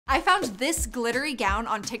I found this glittery gown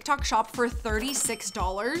on TikTok Shop for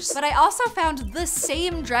 $36, but I also found the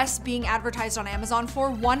same dress being advertised on Amazon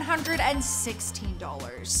for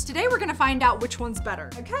 $116. Today we're gonna find out which one's better.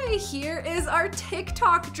 Okay, here is our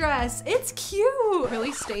TikTok dress. It's cute.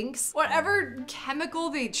 Really stinks. Whatever chemical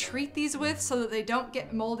they treat these with so that they don't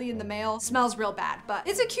get moldy in the mail smells real bad, but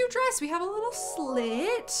it's a cute dress. We have a little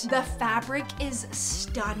slit. The fabric is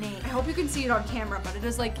stunning. I hope you can see it on camera, but it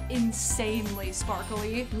is like insanely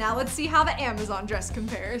sparkly. Now let's see how the Amazon dress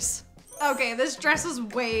compares. Okay, this dress is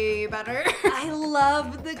way better. I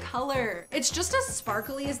love the color. It's just as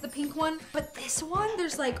sparkly as the pink one, but this one,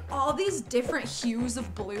 there's like all these different hues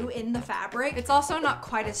of blue in the fabric. It's also not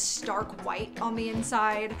quite as stark white on the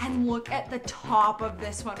inside. And look at the top of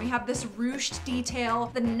this one. We have this ruched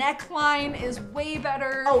detail. The neckline is way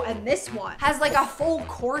better. Oh, and this one has like a full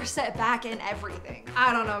corset back and everything.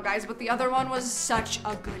 I don't know, guys, but the other one was such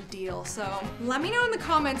a good deal. So let me know in the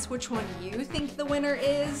comments which one you think the winner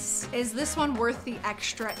is. Is this one worth the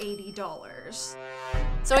extra $80?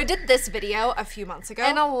 So I did this video a few months ago,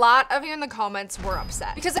 and a lot of you in the comments were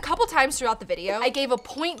upset because a couple times throughout the video, I gave a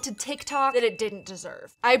point to TikTok that it didn't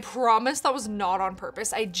deserve. I promise that was not on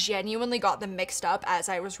purpose. I genuinely got them mixed up as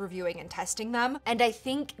I was reviewing and testing them, and I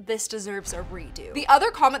think this deserves a redo. The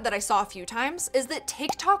other comment that I saw a few times is that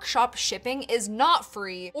TikTok Shop shipping is not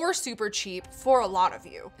free or super cheap for a lot of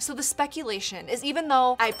you. So the speculation is, even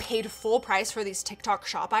though I paid full price for these TikTok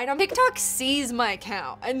Shop items, TikTok sees my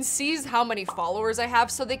account and sees how many followers I have,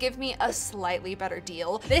 so they give me a slightly better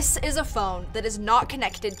deal. This is a phone that is not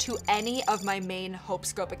connected to any of my main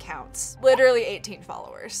HopeScope accounts. Literally 18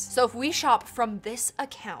 followers. So if we shop from this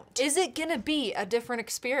account, is it gonna be a different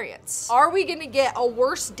experience? Are we gonna get a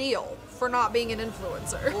worse deal for not being an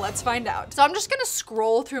influencer? Let's find out. So I'm just gonna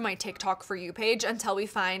scroll through my TikTok For You page until we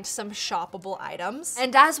find some shoppable items.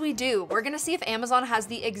 And as we do, we're gonna see if Amazon has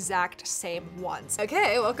the exact same ones.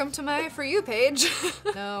 Okay, welcome to my For You page.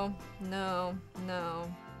 No.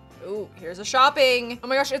 Ooh, here's a shopping. Oh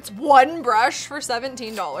my gosh, it's one brush for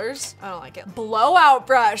 $17. I don't like it. Blowout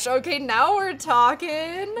brush. Okay, now we're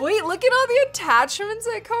talking. Wait, look at all the attachments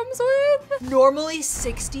it comes with. Normally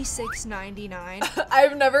 $66.99.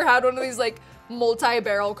 I've never had one of these like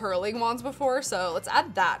multi-barrel curling wands before, so let's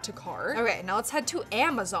add that to cart. Okay, now let's head to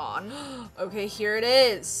Amazon. Okay, here it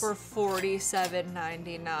is for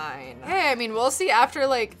 $47.99. Hey, I mean, we'll see after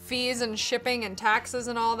like fees and shipping and taxes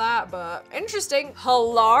and all that, but interesting.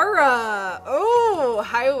 Halara. Oh,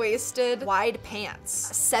 high-waisted wide pants.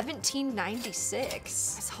 $17.96.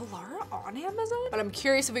 Is Halara on Amazon? But I'm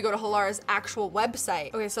curious if we go to Halara's actual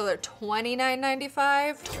website. Okay, so they're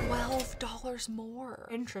 $29.95, $12 more.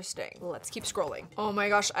 Interesting. Let's keep scrolling. Oh my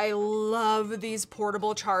gosh, I love these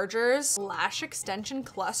portable chargers. Lash extension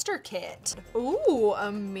cluster kit. Ooh,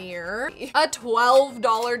 a mirror. A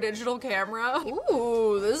 $12 digital camera.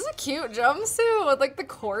 Ooh, this is a cute jumpsuit with like the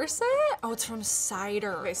corset. Oh, it's from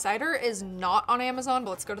Cider. Okay, Cider is not on Amazon,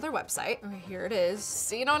 but let's go to their website. Okay, here it is.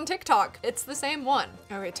 Seen on TikTok. It's the same one.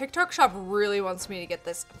 Okay, TikTok Shop really wants me to get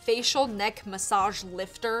this facial neck massage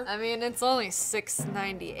lifter. I mean, it's only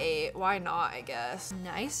 $6.98. Why not, I guess.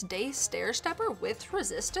 Nice day stair stepper with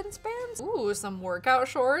resistance bands. Ooh, some workout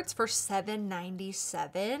shorts for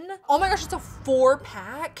 $7.97. Oh my gosh, it's a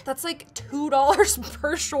 4-pack. That's like $2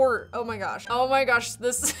 per short. Oh my gosh. Oh my gosh,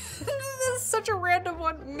 this is such a random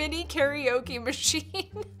one. Mini karaoke machine.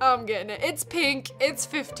 I'm getting it. It's pink. It's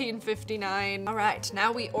 $15.59. All right,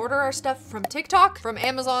 now we order our stuff from TikTok, from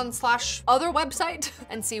Amazon / other website,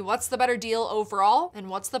 and see what's the better deal overall and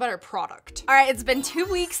what's the better product. All right, it's been 2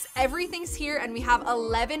 weeks. Everything's here, and we have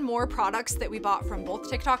 11 more products that we bought from both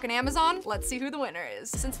TikTok and Amazon. Let's see who the winner is.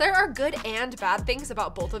 Since there are good and bad things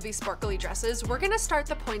about both of these sparkly dresses, we're gonna start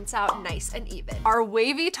the points out nice and even. Our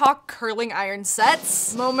Wavy Talk curling iron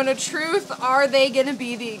sets. Moment of truth, are they gonna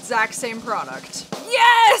be the exact same product?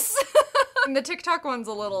 Yes! And the TikTok one's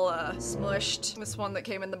a little smushed. This one that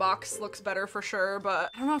came in the box looks better for sure, but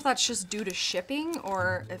I don't know if that's just due to shipping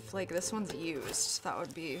or if like this one's used. That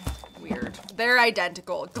would be weird. They're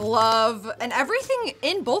identical. Glove and everything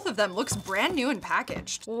in both of them looks brand new and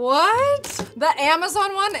packaged. What? The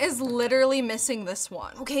Amazon one is literally missing this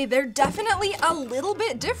one. Okay, they're definitely a little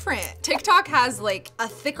bit different. TikTok has like a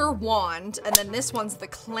thicker wand, and then this one's the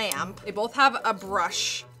clamp. They both have a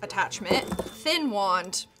brush attachment. Thin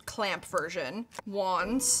wand, clamp version.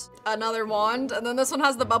 Wands, another wand, and then this one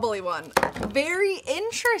has the bubbly one. Very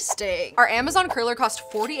interesting. Our Amazon curler cost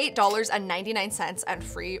 $48.99 and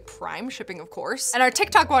free Prime shipping, of course. And our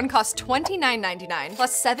TikTok one cost $29.99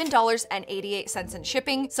 plus $7.88 in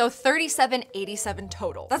shipping, so $37.87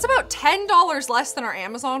 total. That's about $10 less than our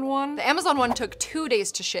Amazon one. The Amazon one took 2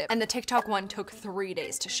 days to ship, and the TikTok one took 3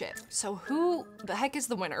 days to ship. So who the heck is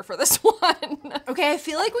the winner for this one? Okay, I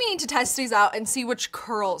feel like we need to test these out and see which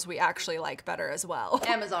curls we actually like better as well.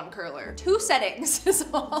 Amazon curler. 2 settings is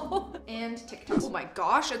all. And TikTok. Oh my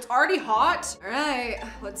gosh, it's already hot. All right,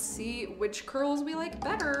 let's see which curls we like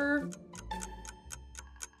better.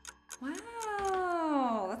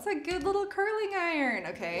 Wow, that's a good little curling iron.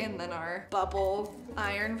 Okay, and then our bubble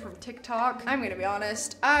iron from TikTok. I'm gonna be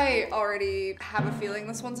honest, I already have a feeling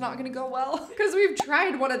this one's not gonna go well because we've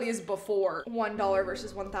tried one of these before. $1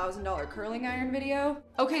 versus $1,000 curling iron video.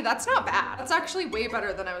 Okay, that's not bad. That's actually way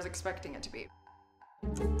better than I was expecting it to be.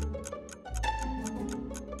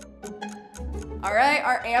 All right,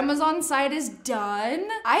 our Amazon side is done.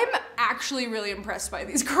 I'm actually really impressed by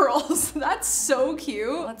these curls. That's so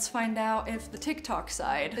cute. Let's find out if the TikTok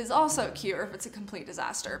side is also cute or if it's a complete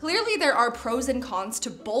disaster. Clearly there are pros and cons to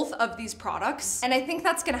both of these products, and I think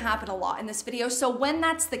that's gonna happen a lot in this video. So when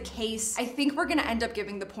that's the case, I think we're gonna end up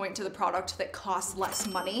giving the point to the product that costs less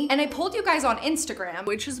money. And I polled you guys on Instagram,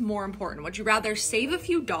 which is more important? Would you rather save a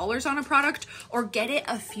few dollars on a product or get it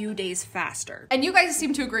a few days faster? And you guys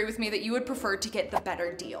seem to agree with me that you would prefer to get the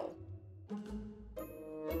better deal.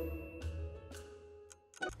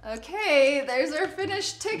 Okay, there's our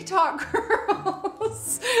finished TikTok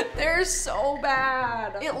curls. They're so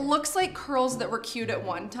bad. It looks like curls that were cute at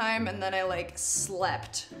one time and then I like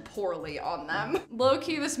slept poorly on them.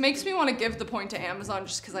 Low-key, this makes me want to give the point to Amazon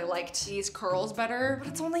just because I liked these curls better, but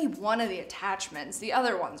it's only one of the attachments. The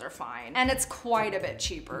other ones are fine. And it's quite a bit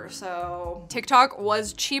cheaper, so TikTok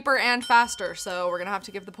was cheaper and faster, so we're gonna have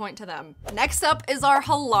to give the point to them. Next up is our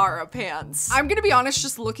Halara pants. I'm gonna be honest,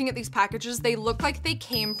 just looking at these packages, they look like they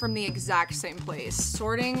came from the exact same place.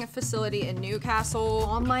 Sorting facility in Newcastle,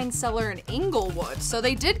 online seller in Inglewood. So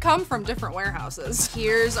they did come from different warehouses.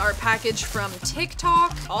 Here's our package from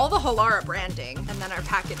TikTok, all the Halara branding, and then our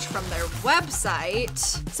package from their website.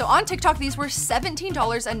 So on TikTok, these were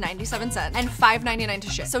 $17.97 and $5.99 to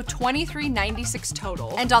ship. So $23.96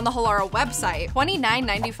 total. And on the Halara website,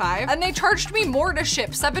 $29.95, and they charged me more to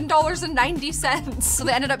ship, $7.90. So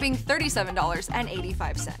they ended up being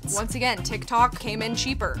 $37.85. Once again, TikTok came in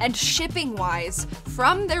cheaper. And shipping wise,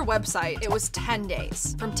 from their website, it was 10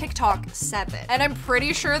 days. From TikTok, 7. And I'm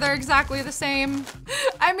pretty sure they're exactly the same.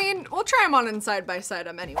 I mean, we'll try them on and side by side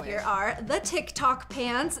them anyway. Here are the TikTok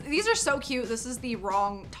pants. These are so cute. This is the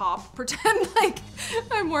wrong top. Pretend like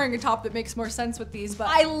I'm wearing a top that makes more sense with these, but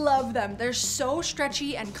I love them. They're so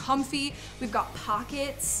stretchy and comfy. We've got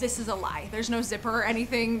pockets. This is a lie. There's no zipper or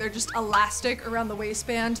anything. They're just elastic around the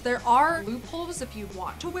waistband. There are loopholes if you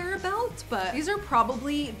want to wear a belt, but these are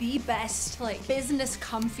probably the best like business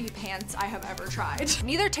comfy pants I have ever tried.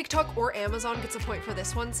 Neither TikTok or Amazon gets a point for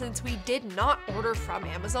this one since we did not order from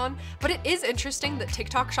Amazon, but it is interesting that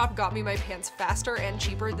TikTok Shop got me my pants faster and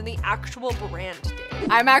cheaper than the actual brand did.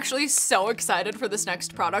 I'm actually so excited for this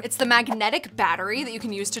next product. It's the magnetic battery that you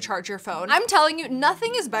can use to charge your phone. I'm telling you,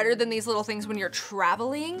 nothing is better than these little things when you're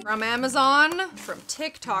traveling. From Amazon, from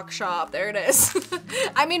TikTok Shop, there it is.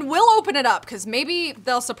 I mean, we'll open it up because maybe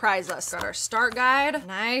they'll surprise us. Got our start guide.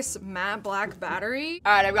 Nice matte black battery.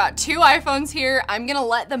 All right, I've got 2 iPhones here. I'm gonna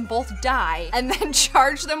let them both die and then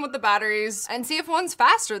charge them with the batteries and see if one's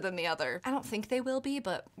faster than the other. I don't think they will be,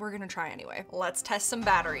 but we're gonna try anyway. Let's test some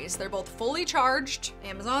batteries. They're both fully charged.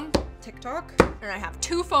 Amazon, TikTok, and I have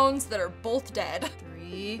 2 phones that are both dead.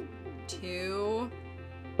 3, 2,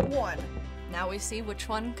 1. Now we see which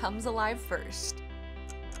one comes alive first.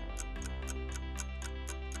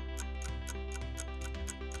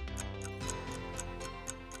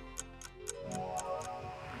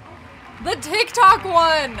 The TikTok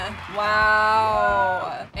one!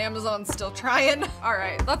 Wow. Amazon's still trying. All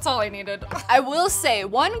right, that's all I needed. I will say,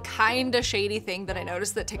 one kinda shady thing that I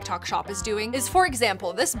noticed that TikTok Shop is doing is, for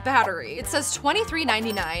example, this battery. It says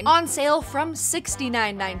 $23.99 on sale from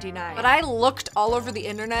 $69.99. But I looked all over the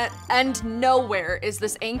internet and nowhere is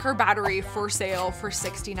this Anker battery for sale for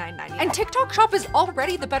 $69.99. And TikTok Shop is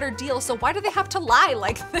already the better deal, so why do they have to lie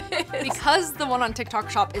like this? Because the one on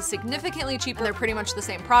TikTok Shop is significantly cheaper, they're pretty much the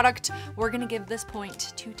same product. we're gonna give this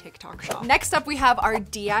point to TikTok Shop. Next up, we have our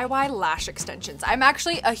DIY lash extensions. I'm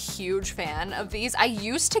actually a huge fan of these. I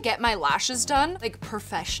used to get my lashes done like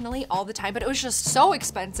professionally all the time, but it was just so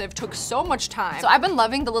expensive, took so much time. So I've been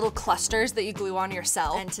loving the little clusters that you glue on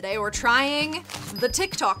yourself. And today we're trying the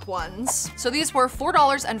TikTok ones. So these were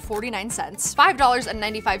 $4.49,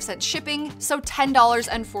 $5.95 shipping, so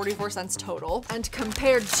 $10.44 total. And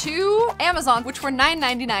compared to Amazon, which were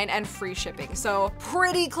 $9.99 and free shipping. So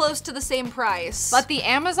pretty close to the same price. But the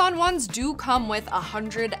Amazon ones do come with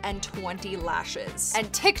 120 lashes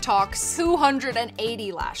and TikTok's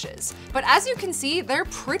 280 lashes. But as you can see, they're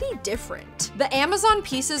pretty different. The Amazon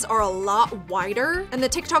pieces are a lot wider and the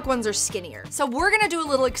TikTok ones are skinnier. So we're gonna do a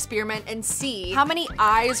little experiment and see how many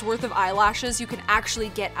eyes worth of eyelashes you can actually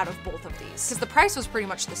get out of both of these. Because the price was pretty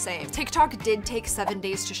much the same. TikTok did take 7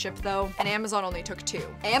 days to ship though, and Amazon only took 2.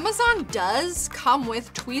 Amazon does come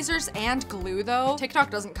with tweezers and glue though. TikTok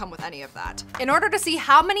doesn't come with any of that. In order to see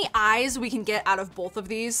how many eyes we can get out of both of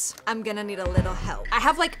these, I'm gonna need a little help. I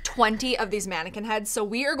have like 20 of these mannequin heads, so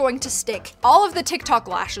we are going to stick all of the TikTok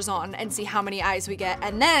lashes on and see how many eyes we get,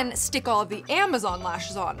 and then stick all of the Amazon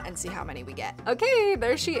lashes on and see how many we get. Okay,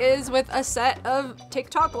 there she is with a set of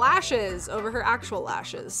TikTok lashes over her actual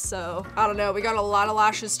lashes. So I don't know, we got a lot of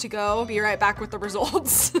lashes to go. Be right back with the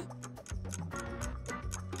results.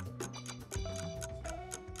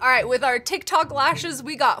 All right, with our TikTok lashes,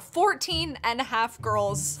 we got 14.5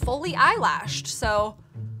 girls fully eyelashed. So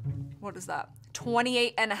what is that?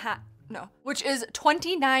 28.5, no, which is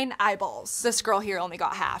 29 eyeballs. This girl here only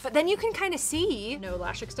got half. But then you can kind of see no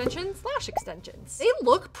lash extensions, lash extensions. They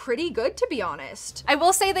look pretty good, to be honest. I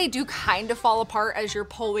will say they do kind of fall apart as you're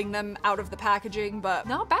pulling them out of the packaging, but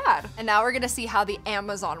not bad. And now we're gonna see how the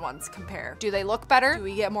Amazon ones compare. Do they look better? Do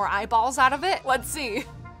we get more eyeballs out of it? Let's see.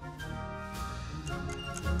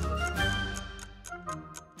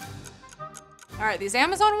 All right, these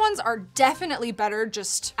Amazon ones are definitely better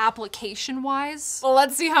just application-wise. Well,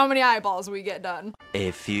 let's see how many eyeballs we get done. A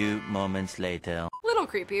few moments later. Little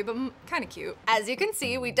creepy, but kind of cute. As you can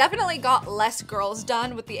see, we definitely got less girls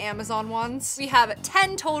done with the Amazon ones. We have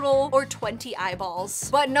 10 total or 20 eyeballs.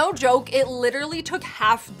 But no joke, it literally took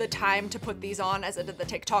half the time to put these on as it did the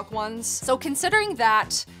TikTok ones. So considering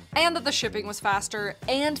that, and that the shipping was faster,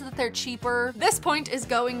 and that they're cheaper, this point is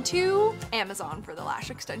going to Amazon for the lash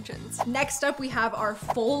extensions. Next up, we have our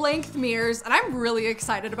full-length mirrors, and I'm really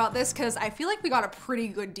excited about this because I feel like we got a pretty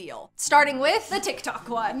good deal. Starting with the TikTok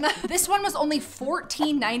one. This one was only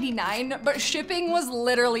 $14.99, but shipping was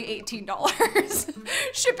literally $18.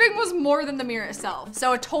 Shipping was more than the mirror itself,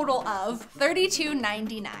 so a total of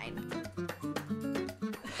 $32.99.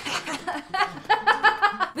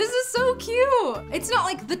 This is so cute. It's not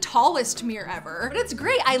like the tallest mirror ever, but it's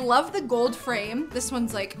great. I love the gold frame. This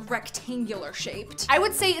one's like rectangular shaped. I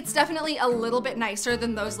would say it's definitely a little bit nicer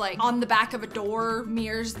than those like on the back of a door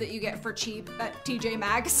mirrors that you get for cheap at TJ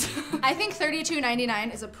Maxx. I think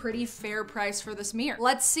 $32.99 is a pretty fair price for this mirror.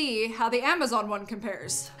 Let's see how the Amazon one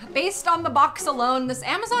compares. Based on the box alone, this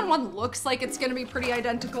Amazon one looks like it's gonna be pretty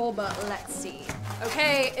identical, but let's see.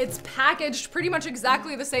 Okay, it's packaged pretty much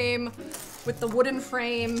exactly the same with the wooden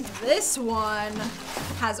frame. This one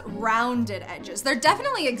has rounded edges. They're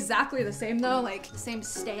definitely exactly the same though, like the same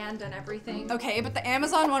stand and everything. Okay, but the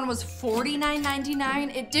Amazon one was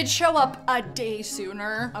 $49.99. It did show up a day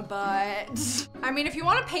sooner, but I mean, if you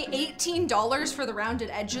want to pay $18 for the rounded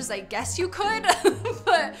edges, I guess you could,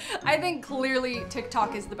 but I think clearly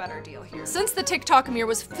TikTok is the better deal here. Since the TikTok mirror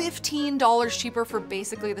was $15 cheaper for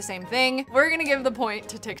basically the same thing, we're gonna give the point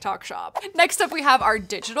to TikTok Shop. Next up, we have our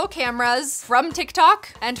digital cameras from TikTok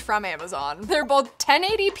and from Amazon. They're both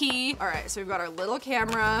 1080p. All right, so we've got our little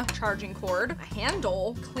camera, charging cord, a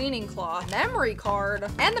handle, cleaning cloth, memory card,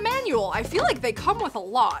 and the manual. I feel like they come with a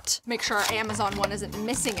lot. Make sure our Amazon one isn't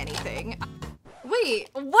missing anything. Wait,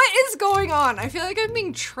 what is going on? I feel like I'm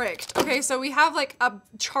being tricked. Okay, so we have like a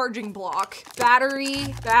charging block,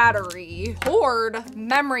 battery, cord,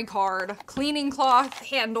 memory card, cleaning cloth,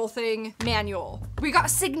 handle thing, manual. We got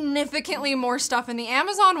significantly more stuff in the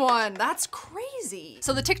Amazon one. That's crazy.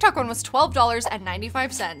 So the TikTok one was $12.95,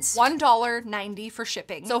 $1.90 for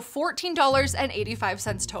shipping. So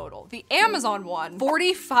 $14.85 total. The Amazon one,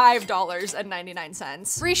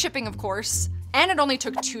 $45.99. Free shipping, of course. and it only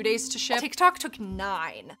took 2 days to ship. TikTok took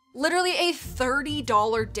 9. Literally a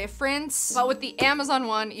 $30 difference. But with the Amazon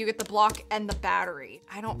one, you get the block and the battery.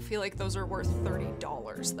 I don't feel like those are worth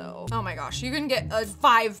 $30 though. Oh my gosh, you can get a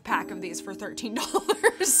 5-pack of these for $13.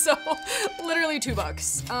 So literally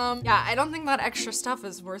 $2. Yeah, I don't think that extra stuff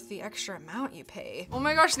is worth the extra amount you pay. Oh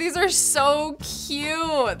my gosh, these are so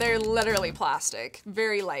cute. They're literally plastic,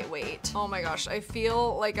 very lightweight. Oh my gosh, I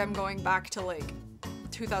feel like I'm going back to like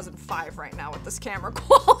 2005 right now with this camera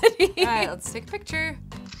quality. All right, let's take a picture.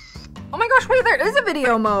 Oh my gosh, wait, there is a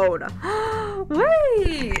video mode.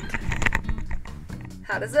 Wait.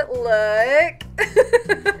 How does it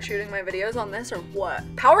look? Shooting my videos on this or what?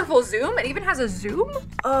 Powerful zoom? It even has a zoom?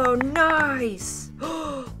 Oh, nice.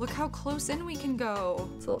 Look how close in we can go.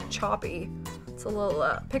 It's a little choppy. It's a little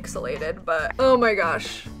pixelated, but oh my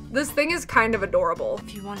gosh. This thing is kind of adorable.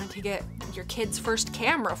 If you wanted to get your kid's first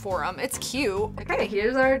camera for them, it's cute. Okay,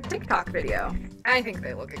 here's our TikTok video. I think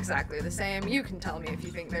they look exactly the same. You can tell me if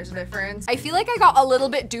you think there's a difference. I feel like I got a little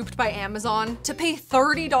bit duped by Amazon to pay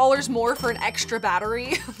 $30 more for an extra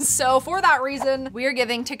battery. So for that reason, we are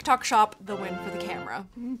giving TikTok Shop the win for the camera.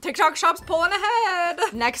 TikTok Shop's pulling ahead.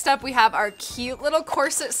 Next up, we have our cute little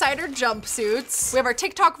corset cider jumpsuits. We have our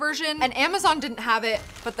TikTok version, and Amazon didn't have it,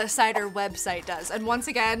 but the cider website does. And once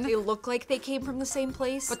again, they look like they came from the same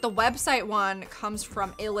place, but the website one comes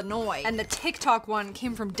from Illinois, and the TikTok one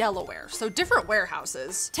came from Delaware. So different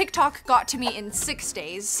warehouses. TikTok got to me in 6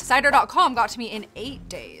 days. Cider.com got to me in 8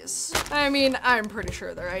 days. I mean, I'm pretty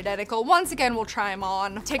sure they're identical. Once again, we'll try them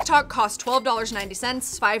on. TikTok cost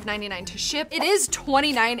 $12.90, $5.99 to ship. It is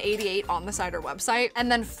 $29.88 on the Cider website,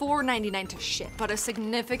 and then $4.99 to ship, but a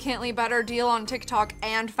significantly better deal on TikTok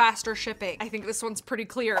and faster shipping. I think this one's pretty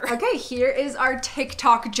clear. Okay, here is our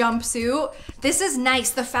TikTok jumpsuit. This is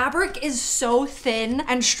nice. The fabric is so thin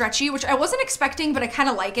and stretchy, which I wasn't expecting, but I kind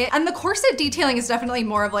of like it. And the corset detailing is definitely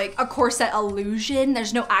more of like a corset illusion.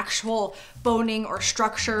 There's no actual boning or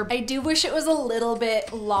structure. I do wish it was a little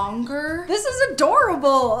bit longer. This is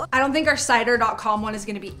adorable. I don't think our Cider.com one is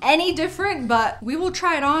gonna be any different, but we will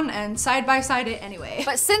try it on and side by side it anyway.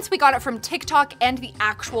 But since we got it from TikTok and the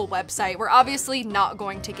actual website, we're obviously not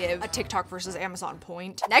going to give a TikTok versus Amazon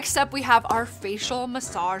point. Next up, we have our facial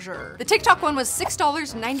massager. The TikTok one was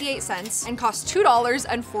 $6.98 and cost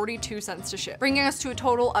 $2.42 to ship, bringing us to a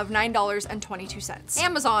total of $9.22.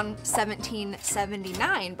 Amazon,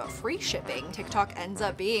 $17.79, but free shipping. TikTok ends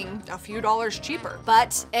up being a few dollars cheaper.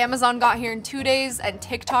 But Amazon got here in 2 days and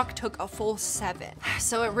TikTok took a full 7.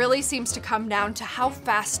 So it really seems to come down to how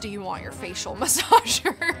fast do you want your facial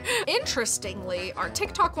massager. Interestingly, our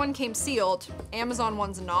TikTok one came sealed, Amazon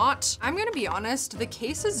one's not. I'm gonna be honest, the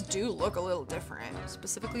cases do look a little different,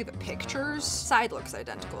 specifically the pictures. Side looks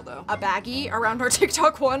identical though. A baggie around our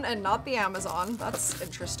TikTok one and not the Amazon. That's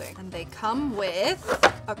interesting. And they come with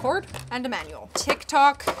a cord and a manual.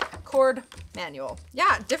 TikTok, cord, manual.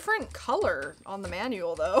 Yeah, different color on the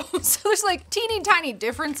manual though. So there's like teeny tiny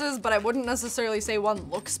differences, but I wouldn't necessarily say one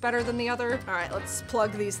looks better than the other. All right, let's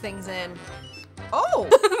plug these things in. Oh,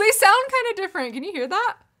 they sound kind of different. Can you hear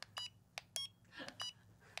that?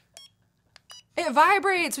 It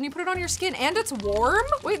vibrates when you put it on your skin and it's warm.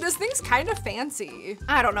 Wait, this thing's kind of fancy.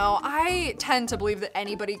 I don't know. I tend to believe that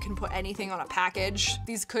anybody can put anything on a package.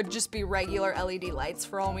 These could just be regular LED lights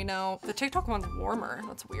for all we know. The TikTok one's warmer.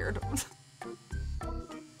 That's weird.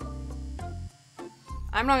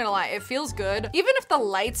 I'm not gonna lie, it feels good. Even if the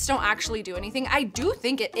lights don't actually do anything, I do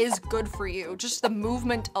think it is good for you. Just the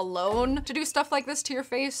movement alone to do stuff like this to your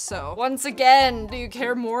face. So once again, do you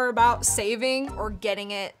care more about saving or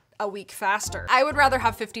getting it a week faster? I would rather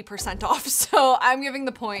have 50% off, so I'm giving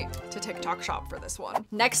the point to TikTok Shop for this one.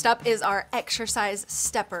 Next up is our exercise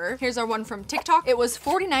stepper. Here's our one from TikTok. It was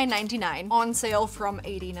 $49.99 on sale from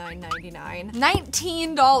 $89.99.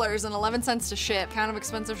 $19.11 to ship, kind of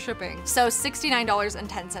expensive shipping. So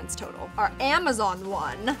 $69.10 total. Our Amazon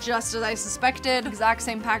one, just as I suspected, exact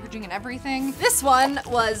same packaging and everything. This one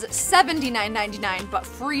was $79.99, but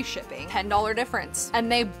free shipping, $10 difference.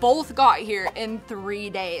 And they both got here in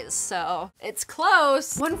 3 days. So it's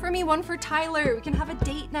close. One for me, one for Tyler. We can have a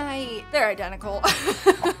date night. They're identical.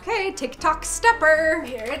 Okay, TikTok stepper.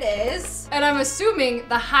 Here it is. And I'm assuming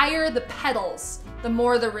the higher the pedals, the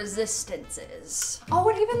more the resistance is. Oh,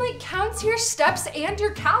 it even like counts your steps and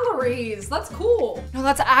your calories. That's cool. No,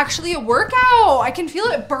 that's actually a workout. I can feel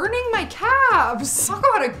it burning my calves. Talk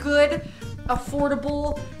about a good,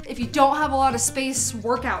 affordable if you don't have a lot of space,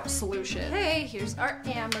 workout solution. Hey, here's our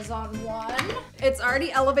Amazon one. It's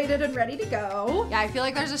already elevated and ready to go. Yeah, I feel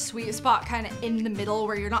like there's a sweet spot kind of in the middle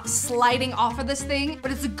where you're not sliding off of this thing,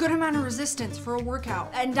 but it's a good amount of resistance for a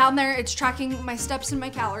workout. And down there, it's tracking my steps and my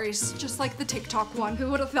calories, just like the TikTok one. Who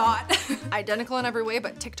would have thought? Identical in every way,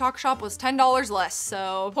 but TikTok Shop was $10 less,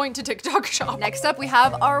 so point to TikTok Shop. Next up, we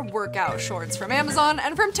have our workout shorts from Amazon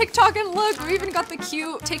and from TikTok, and look, we even got the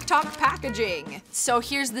cute TikTok packaging. So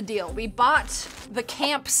here's the deal. We bought the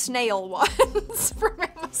Camp Snail ones from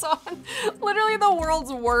Amazon. Literally the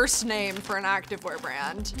world's worst name for an activewear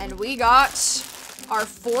brand. And we got our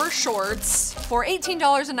 4 shorts for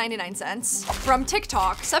 $18.99 from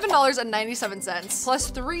TikTok, $7.97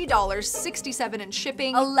 plus $3.67 in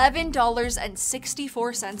shipping,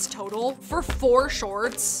 $11.64 total for 4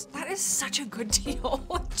 shorts. That is such a good deal.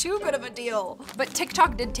 Too good of a deal. But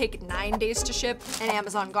TikTok did take 9 days to ship and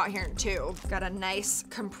Amazon got here in 2. Got a nice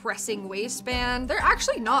compressing waistband. They're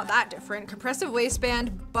actually not that different. Compressive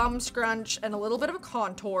waistband, bum scrunch, and a little bit of a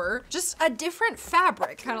contour. Just a different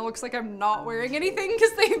fabric. Kind of looks like I'm not wearing anything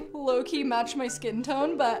because they low-key match my skin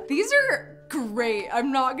tone, but these are great.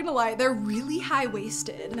 I'm not gonna lie, they're really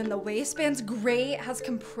high-waisted. And the waistband's great, has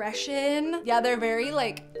compression. Yeah, they're very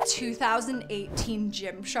like 2018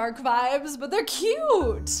 Gymshark vibes, but they're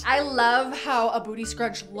cute. I love how a booty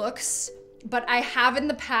scrunch looks, but I have in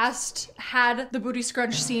the past had the booty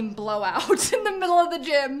scrunch seam blow out in the middle of the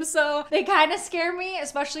gym, so they kind of scare me,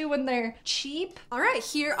 especially when they're cheap. All right,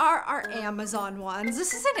 here are our Amazon ones.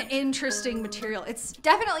 This is an interesting material. It's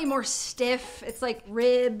definitely more stiff. It's like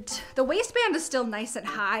ribbed. The waistband is still nice and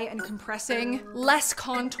high and compressing. Less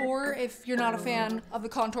contour if you're not a fan of the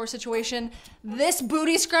contour situation. This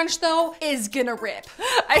booty scrunch though is gonna rip.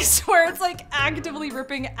 I swear it's like actively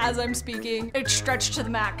ripping as I'm speaking. It's stretched to the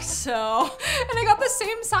max, so. And I got the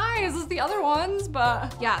same size as the other ones,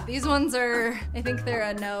 but yeah, these ones are, I think they're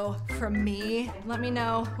a no from me. Let me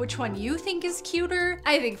know which one you think is cuter.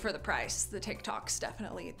 I think for the price, the TikTok's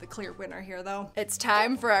definitely the clear winner here though. It's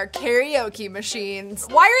time for our karaoke machines.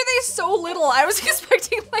 Why are they so little? I was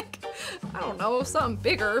expecting like, I don't know, something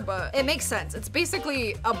bigger, but it makes sense. It's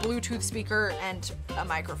basically a Bluetooth speaker and a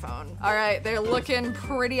microphone. All right, they're looking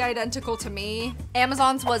pretty identical to me.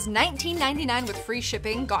 Amazon's was $19.99 with free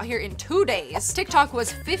shipping, got here in 2 days. TikTok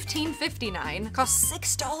was $15.59, cost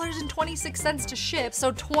 $6.26 to ship,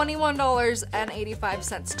 so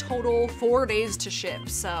 $21.85 total, 4 days to ship.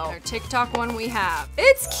 So our TikTok one we have,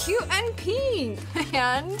 it's cute and pink,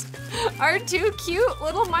 and our 2 cute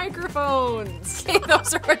little microphones. Okay,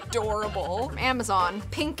 those are adorable. From Amazon,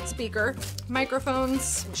 pink speaker,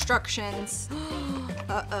 microphones, instructions.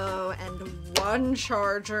 Uh-oh, and 1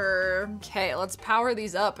 charger. Okay, let's power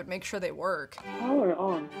these up and make sure they work. Power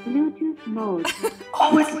on. Bluetooth mode.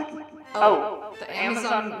 Oh, the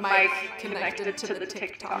Amazon mic connected to the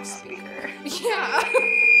TikTok speaker. Yeah.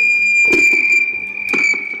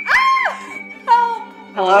 Ah! Help!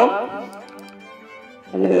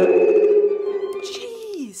 Hello?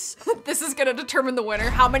 Jeez. This is gonna determine the winner.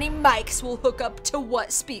 How many mics will hook up to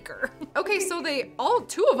what speaker? Okay, so they all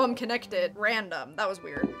 2 of them connected. Random. That was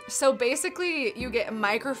weird. So basically you get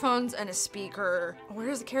microphones and a speaker. Where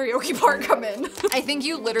does the karaoke part come in? I think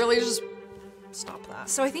you literally just stop that.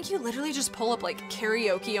 So I think you literally just pull up like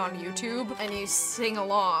karaoke on YouTube and you sing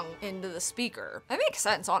along into the speaker. That makes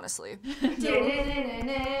sense, honestly. No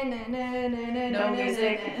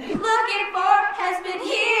music. Looking for has been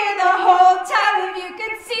here the whole time. If you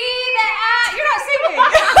could see that. You're not singing.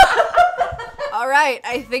 All right,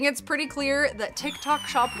 I think it's pretty clear that TikTok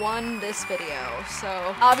Shop won this video.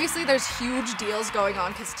 So obviously there's huge deals going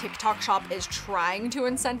on because TikTok Shop is trying to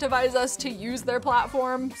incentivize us to use their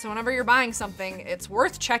platform. So whenever you're buying something, it's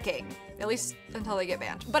worth checking. At least until they get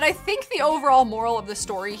banned. But I think the overall moral of the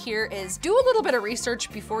story here is do a little bit of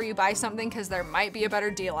research before you buy something because there might be a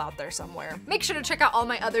better deal out there somewhere. Make sure to check out all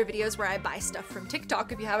my other videos where I buy stuff from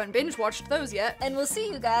TikTok if you haven't binge watched those yet. And we'll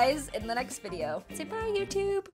see you guys in the next video. Say bye, YouTube.